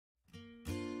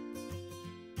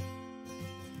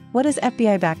What is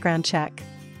FBI background check?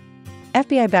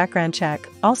 FBI background check,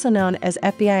 also known as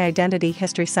FBI Identity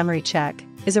History Summary Check,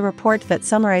 is a report that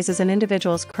summarizes an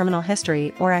individual's criminal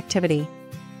history or activity.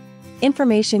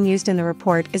 Information used in the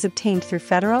report is obtained through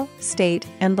federal, state,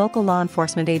 and local law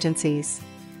enforcement agencies.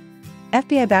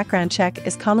 FBI background check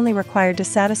is commonly required to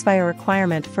satisfy a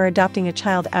requirement for adopting a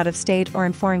child out of state or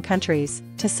in foreign countries,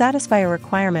 to satisfy a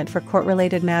requirement for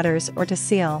court-related matters, or to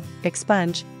seal,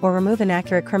 expunge, or remove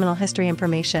inaccurate criminal history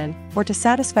information, or to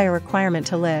satisfy a requirement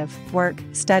to live, work,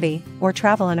 study, or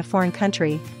travel in a foreign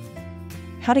country.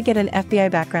 How to get an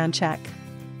FBI background check?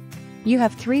 You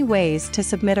have 3 ways to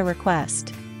submit a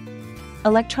request.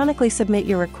 Electronically submit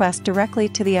your request directly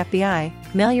to the FBI,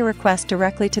 mail your request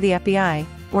directly to the FBI,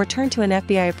 or turn to an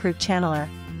FBI-approved channeler.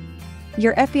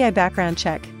 Your FBI background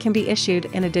check can be issued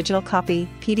in a digital copy,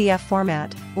 PDF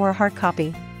format, or a hard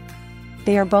copy.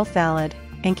 They are both valid,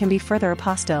 and can be further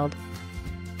apostilled.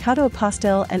 How to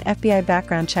apostille an FBI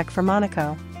background check for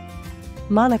Monaco?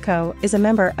 Monaco is a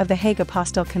member of the Hague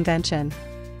Apostille Convention.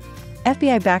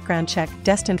 FBI background check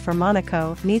destined for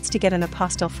Monaco needs to get an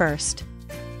apostille first.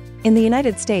 In the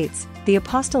United States, the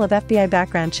apostille of FBI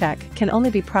background check can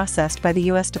only be processed by the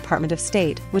U.S. Department of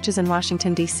State, which is in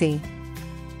Washington, D.C.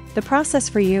 The process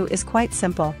for you is quite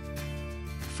simple.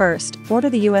 First, order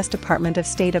the U.S. Department of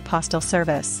State apostille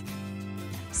service.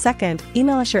 Second,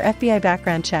 email us your FBI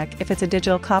background check if it's a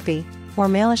digital copy, or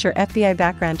mail us your FBI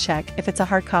background check if it's a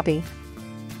hard copy.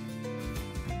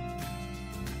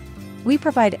 We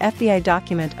provide FBI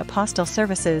document apostille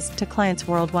services to clients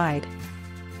worldwide.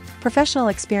 Professional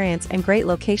experience and great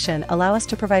location allow us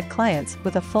to provide clients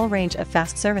with a full range of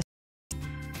fast services.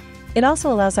 It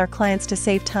also allows our clients to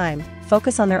save time,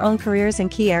 focus on their own careers in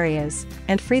key areas,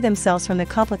 and free themselves from the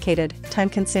complicated,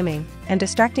 time-consuming, and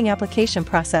distracting application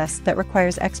process that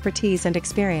requires expertise and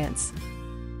experience.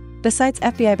 Besides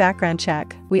FBI background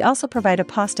check, we also provide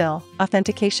apostille,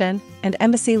 authentication, and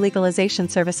embassy legalization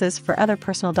services for other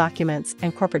personal documents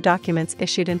and corporate documents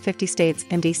issued in 50 states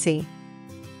and D.C.